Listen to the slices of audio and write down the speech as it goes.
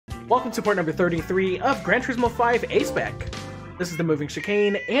Welcome to part number 33 of Gran Turismo 5 A-Spec. This is the moving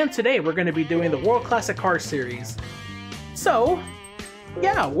Chicane, and today we're going to be doing the World Classic Cars series. So,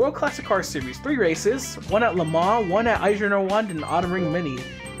 yeah, World Classic Cars series. 3 races, one at Le Mans, one at Iserlohn, and Autumn Ring Mini.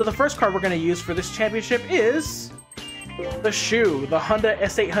 So the first car we're going to use for this championship is the Shoe, the Honda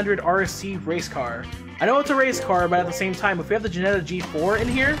S800 RSC race car. I know it's a race car, but at the same time, if we have the Jetta G4 in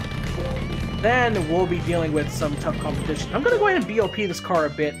here, then we'll be dealing with some tough competition. I'm going to go ahead and BOP this car a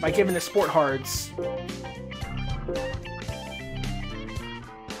bit by giving it Sport Hards.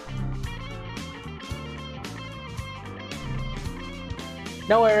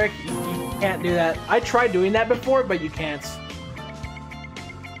 No, Eric, you can't do that. I tried doing that before, but you can't.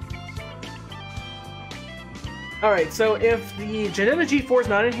 Alright, so if the Jetta G4 is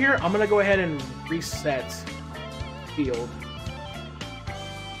not in here, I'm going to go ahead and reset field.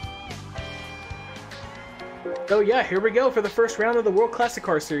 So yeah, here we go for the first round of the World Classic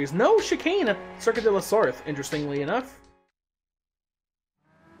Car Series. No chicane at Circuit de la Sarthe, interestingly enough.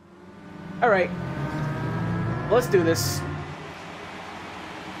 Alright, let's do this.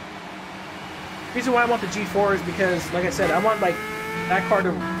 The reason why I want the G4 is because, like I said, I want like that car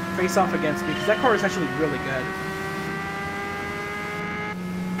to face off against me, because that car is actually really good.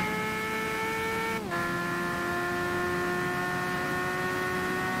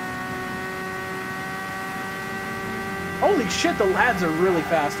 Holy shit, the lads are really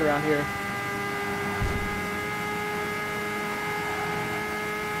fast around here.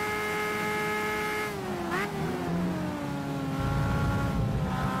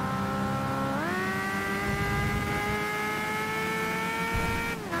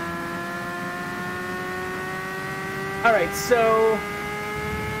 Alright, so...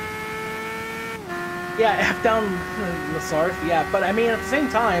 yeah, F down La Sarthe, yeah, but I mean, at the same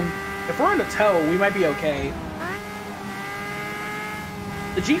time, if we're on a tow, we might be okay.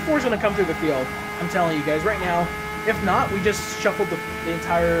 The G4 is going to come through the field, I'm telling you guys right now. If not, we just shuffled the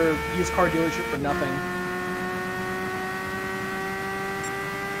entire used car dealership for nothing.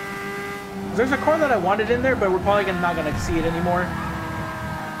 There's a car that I wanted in there, but we're probably not going to see it anymore.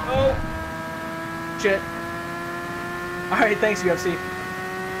 Oh! Shit. Alright, thanks UFC.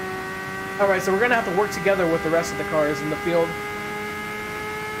 Alright, so we're going to have to work together with the rest of the cars in the field.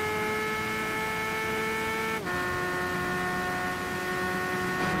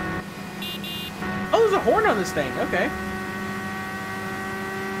 Oh, there's a horn on this thing. Okay.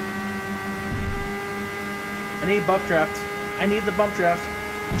 I need bump draft. I need the bump draft.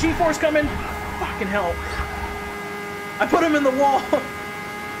 G4's coming. Fucking hell. I put him in the wall.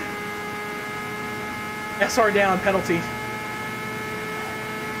 SR down, penalty.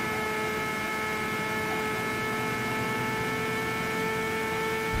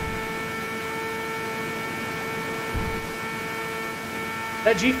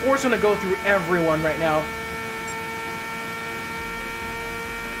 That G4 is going to go through everyone right now.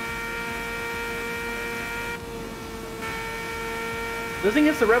 This thing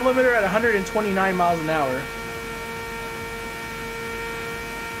hits the rev limiter at 129 miles an hour.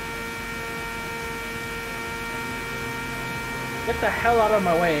 Get the hell out of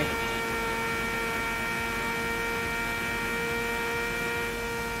my way.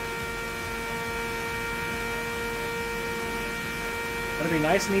 Gonna be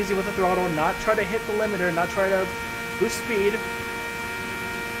nice and easy with the throttle, not try to hit the limiter, not try to boost speed.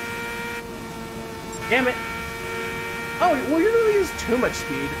 Damn it. Oh, well, you really use too much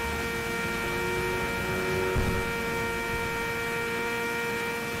speed.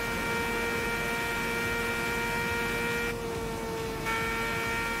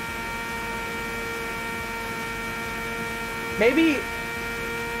 Maybe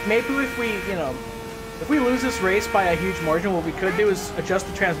if we, you know, if we lose this race by a huge margin, what we could do is adjust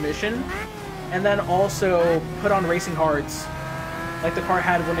the transmission and then also put on racing hards like the car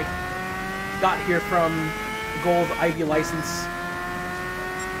had when it got here from the gold IB license.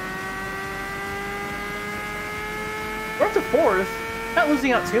 We're up to 4th, not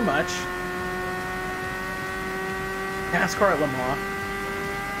losing out too much. NASCAR at Le Mans.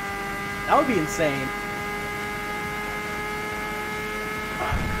 That would be insane.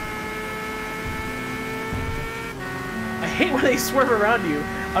 I hate when they swerve around you.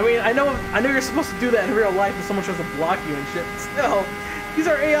 I mean, I know you're supposed to do that in real life if someone tries to block you and shit, but still, these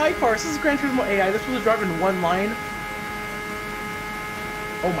are AI cars. This is Gran Turismo AI. They're supposed to drive in one line.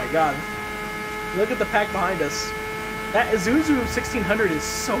 Oh my god. Look at the pack behind us. That Isuzu 1600 is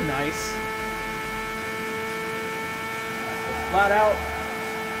so nice. Flat out.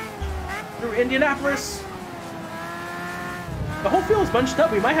 Through Indianapolis. The whole field is bunched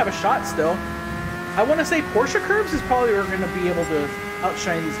up. We might have a shot still. I want to say Porsche curves is probably where we're going to be able to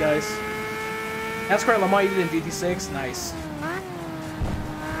outshine these guys. NASCAR Le Mans, you did in GT6. Nice.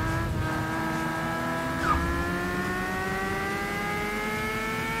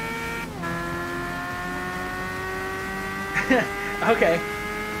 Okay.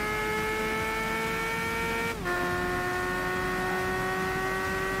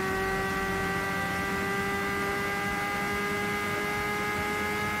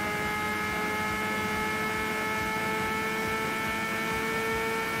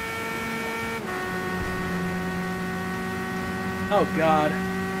 Oh god.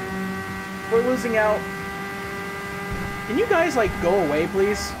 We're losing out. Can you guys, like, go away,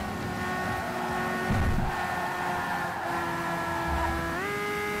 please?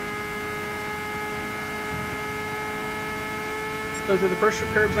 So through the first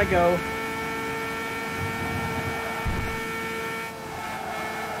curbs I go.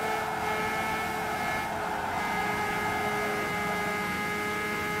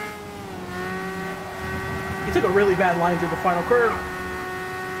 He took a really bad line through the final curve.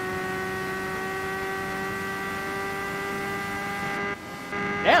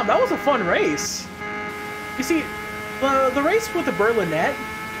 Damn, that was a fun race. You see, the race with the Berlinette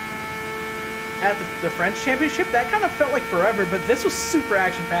at the French Championship, that kind of felt like forever, but this was super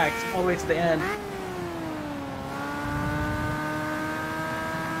action-packed all the way to the end.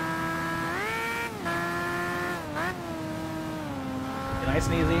 Nice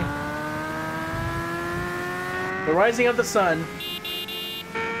and easy. The rising of the sun.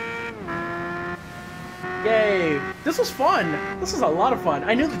 Yay! This was fun! This was a lot of fun.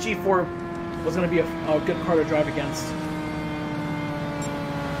 I knew the G4 was going to be a good car to drive against.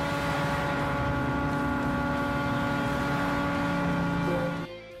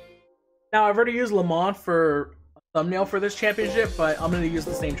 Now, I've already used Le Mans for a thumbnail for this championship, but I'm going to use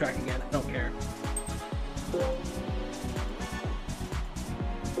the same track again. I don't care.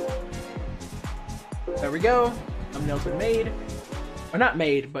 There we go. Thumbnail's been made. Or not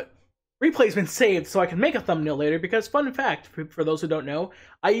made, but replay's been saved so I can make a thumbnail later because, fun fact, for those who don't know,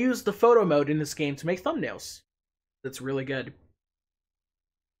 I use the photo mode in this game to make thumbnails. That's really good.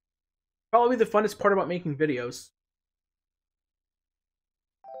 Probably the funnest part about making videos.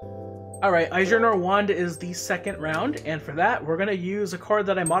 Alright, Eisner Wand is the second round, and for that, we're going to use a card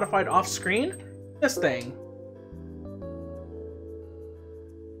that I modified off-screen. This thing.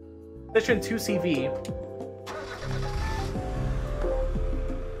 Edition 2CV.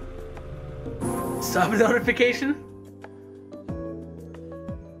 Sub notification?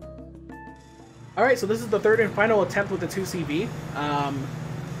 Alright, so this is the third and final attempt with the 2CV.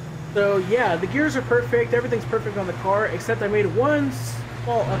 So yeah, the gears are perfect, everything's perfect on the car, except I made one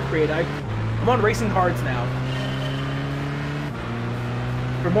small upgrade. I'm on racing hards now.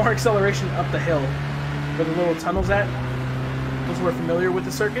 For more acceleration up the hill, where the little tunnel's at, those who are familiar with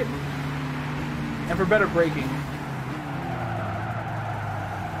the circuit, and for better braking.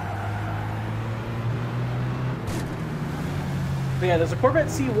 But yeah, there's a Corvette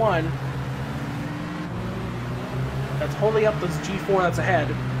C1 that's holding up this G4 that's ahead.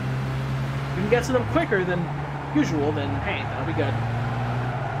 If we can get to them quicker than usual, then hey, that'll be good.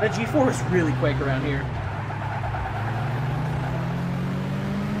 That G4 is really quick around here.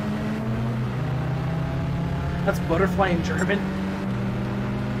 That's butterfly in German.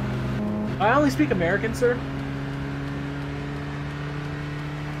 I only speak American, sir.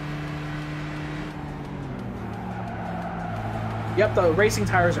 Yep, the racing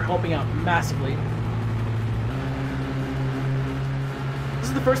tires are helping out massively. This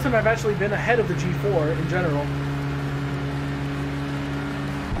is the first time I've actually been ahead of the G4 in general.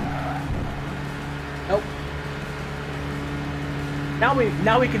 Nope.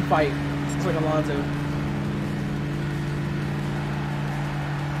 Now we can fight. It's like Alonso.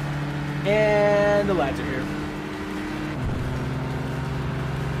 And the lads are here.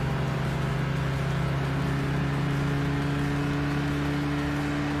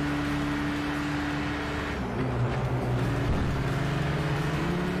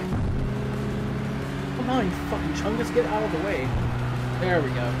 Come on, you fucking chungus, get out of the way. There we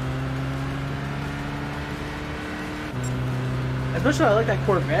go. As much as I like that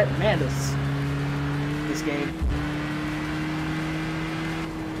Corvette, man, this game.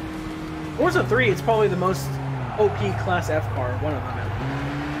 Forza 3, it's probably the most OP Class F car, one of them at least.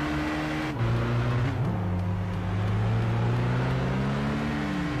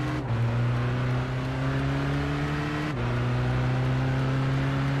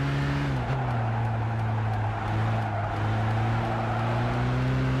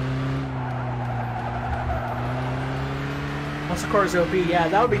 Once the car is OP, yeah,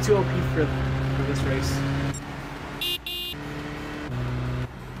 that would be too OP for this race.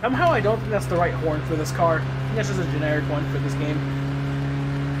 Somehow I don't think that's the right horn for this car. I think that's just a generic one for this game.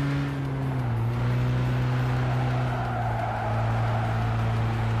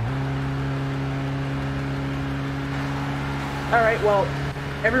 Alright, well,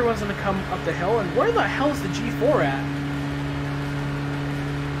 everyone's gonna come up the hill, and where the hell is the G4 at?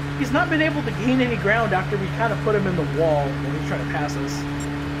 He's not been able to gain any ground after we kind of put him in the wall when he's trying to pass us.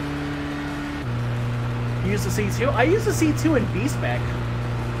 Use the C2? I use the C2 in B-Spec.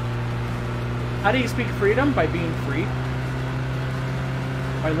 How do you speak freedom? By being free.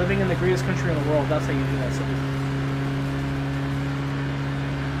 By living in the greatest country in the world. That's how you do that. So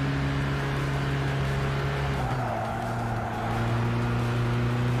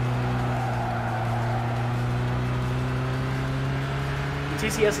the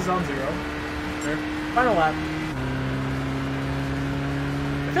TCS is on 0. There. Final lap.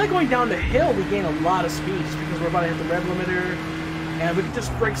 I feel like going down the hill we gain a lot of speed just because we're about to hit the rev limiter. And we can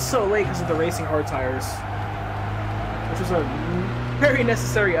just brake so late because of the racing hard tires. Which was a very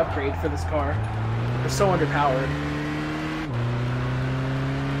necessary upgrade for this car. They're so underpowered.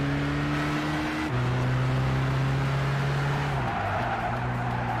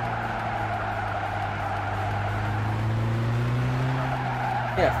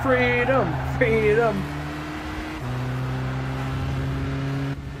 Yeah, freedom! Freedom!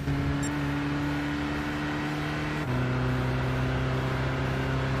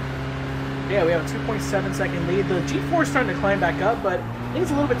 Yeah, we have a 2.7 second lead. The G4 is starting to climb back up, but I think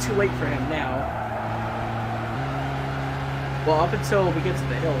it's a little bit too late for him now. Well, up until we get to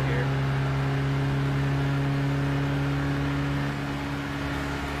the hill here.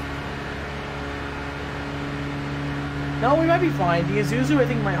 No, we might be fine. The Isuzu, I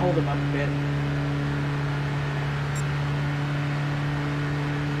think, might hold him up a bit.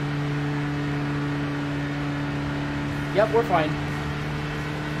 Yep, we're fine.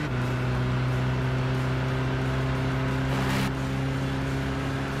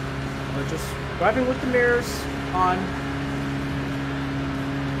 We're just driving with the mirrors on.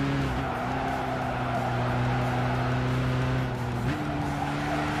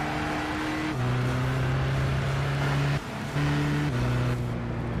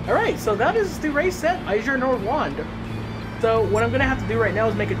 Alright, so that is the race set, Eiger nor Wand. So what I'm going to have to do right now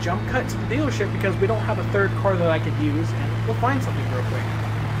is make a jump cut to the dealership because we don't have a third car that I could use, and we'll find something real quick.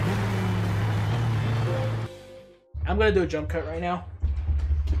 I'm going to do a jump cut right now.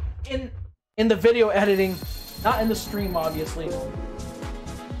 In the video editing, not in the stream, obviously.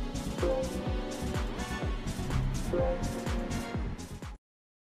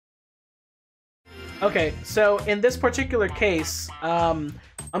 Okay, so in this particular case, I'm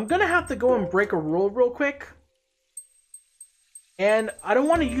gonna have to go and break a rule real quick. And I don't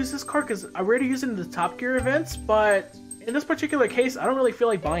want to use this car because I already use it in the Top Gear events, but in this particular case, I don't really feel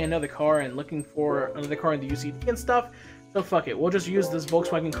like buying another car and looking for another car in the UCD and stuff. So fuck it, we'll just use this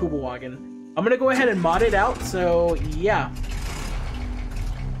Volkswagen Kubelwagen. I'm gonna go ahead and mod it out, so yeah.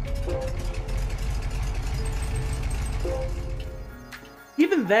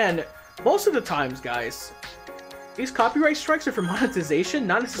 Even then, most of the times, guys, these copyright strikes are for monetization,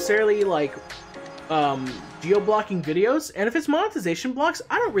 not necessarily like geo-blocking videos. And if it's monetization blocks,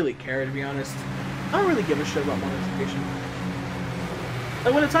 I don't really care, to be honest. I don't really give a shit about monetization.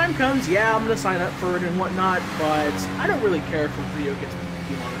 Like when the time comes, yeah, I'm gonna sign up for it and whatnot, but I don't really care if a video gets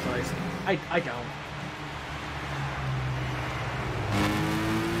demonetized. I don't.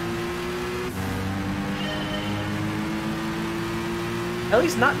 At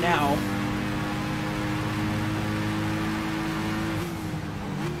least not now.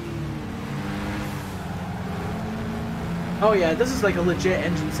 Oh yeah, this is like a legit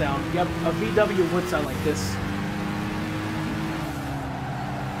engine sound. Yep, a VW would sound like this.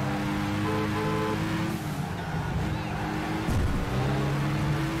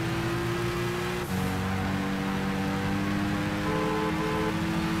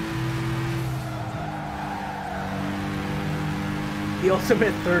 The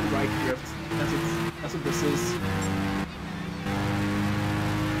ultimate third right drift. That's what this is.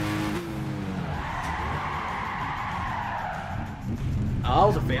 Oh, that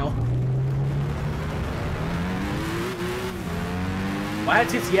was a fail. Well, I had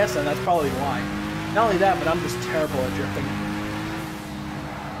TTS and that's probably why. Not only that, but I'm just terrible at drifting.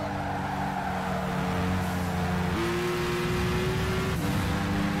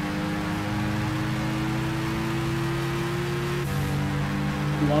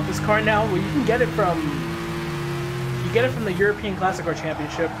 You want this car now? Well, you can get it from... You get it from the European Classic Car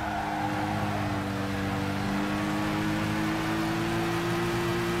Championship.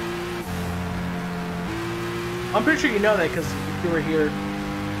 I'm pretty sure you know that because you were here.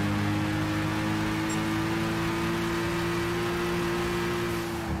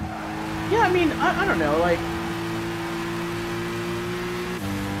 Yeah, I mean, I don't know, like,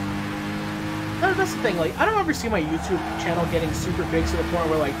 that's the thing, like, I don't ever see my YouTube channel getting super big to the point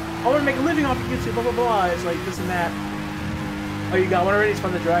where, like, I want to make a living off of YouTube, blah, blah, blah, it's like this and that. Oh, you got one already? It's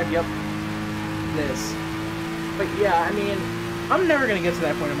fun to drive? Yep. This. But yeah, I mean, I'm never going to get to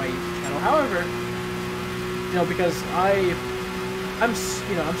that point in my YouTube channel. However, you know, because I'm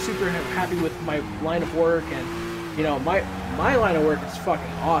super happy with my line of work, and, you know, my line of work is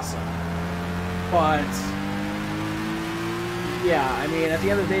fucking awesome. But yeah, I mean, at the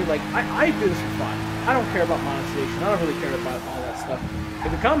end of the day, like, I do this for fun. I don't care about monetization. I don't really care about all that stuff.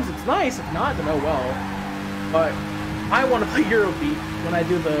 If it comes, it's nice. If not, then oh well. But I want to play Eurobeat when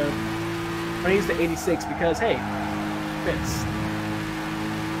I use the 86 because, hey, it fits.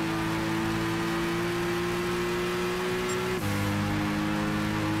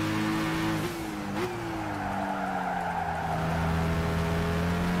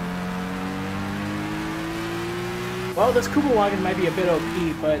 Well, this Koopa Wagon might be a bit OP,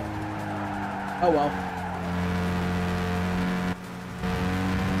 but oh well.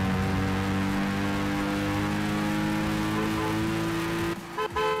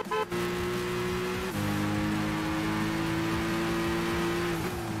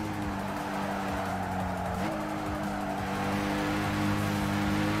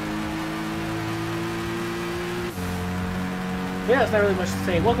 Yeah, it's not really much to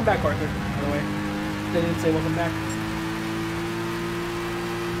say. Welcome back, Arthur, by the way. They didn't say welcome back.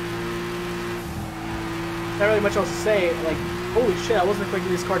 Not really much else to say. Like, holy shit, I wasn't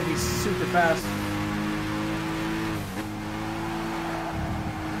expecting this car to be super fast.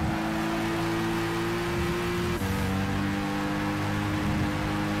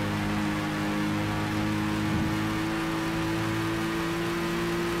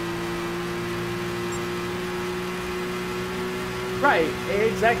 Right,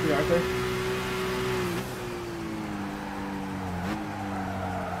 exactly, Arthur.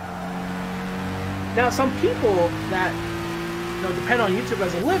 Now, some people that, you know, depend on YouTube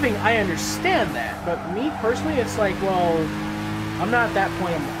as a living, I understand that. But me personally, it's like, well, I'm not at that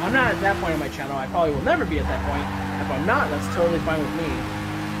point. I'm not at that point in my channel. I probably will never be at that point. If I'm not, that's totally fine with me.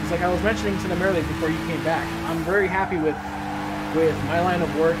 It's like I was mentioning to them earlier before you came back. I'm very happy with my line of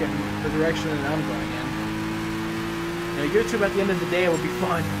work and the direction that I'm going in. You know, YouTube at the end of the day will be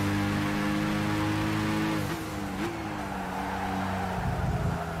fun.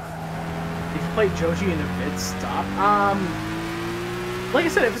 Play Joji in a vid stop. Like I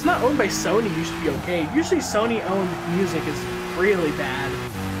said, if it's not owned by Sony, you should be okay. Usually Sony-owned music is really bad.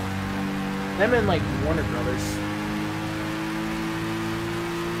 Them and, like, Warner Brothers.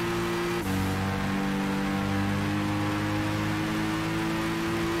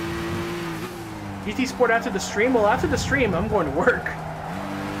 GT Sport after the stream? Well, after the stream, I'm going to work.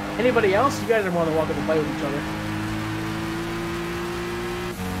 Anybody else? You guys are more than welcome to play with each other.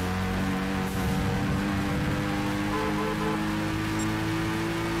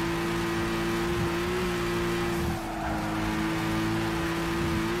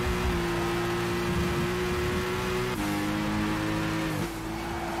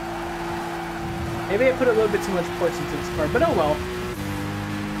 Maybe I put a little bit too much parts into this car, but oh well.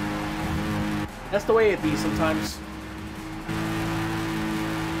 That's the way it be sometimes.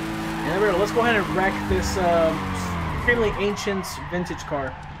 And let's go ahead and wreck this extremely ancient vintage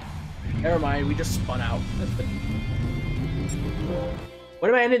car. Never mind, we just spun out. When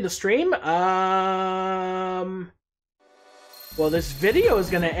am I ending the stream? Well, this video is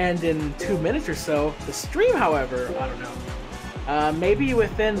gonna end in 2 minutes or so. The stream, however, I don't know. Maybe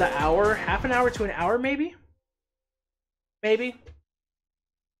within the hour, half an hour to an hour, maybe? Maybe?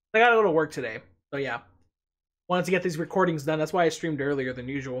 I gotta go to work today, so yeah. Wanted to get these recordings done, that's why I streamed earlier than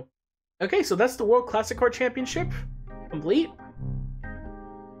usual. Okay, so that's the World Classic Car Championship. Complete.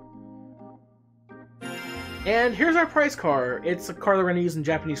 And here's our prize car. It's a car that we're gonna use in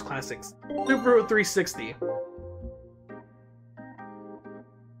Japanese Classics. Subaru 360.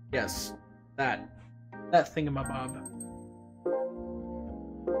 Yes, that thingamabob.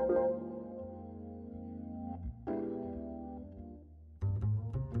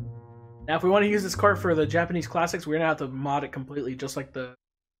 Now, if we want to use this car for the Japanese Classics, we're going to have to mod it completely, just like the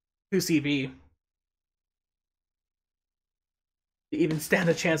 2CV. To even stand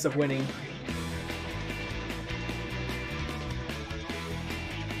a chance of winning.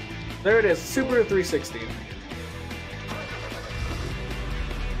 There it is, Subaru 360.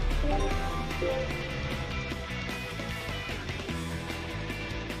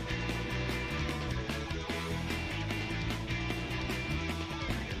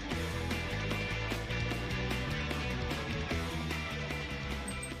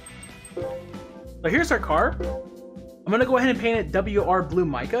 So here's our car. I'm gonna go ahead and paint it WR Blue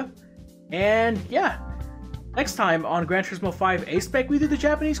Mica. And yeah, next time on Gran Turismo 5 A-Spec, we do the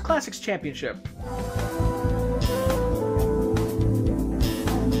Japanese Classics Championship.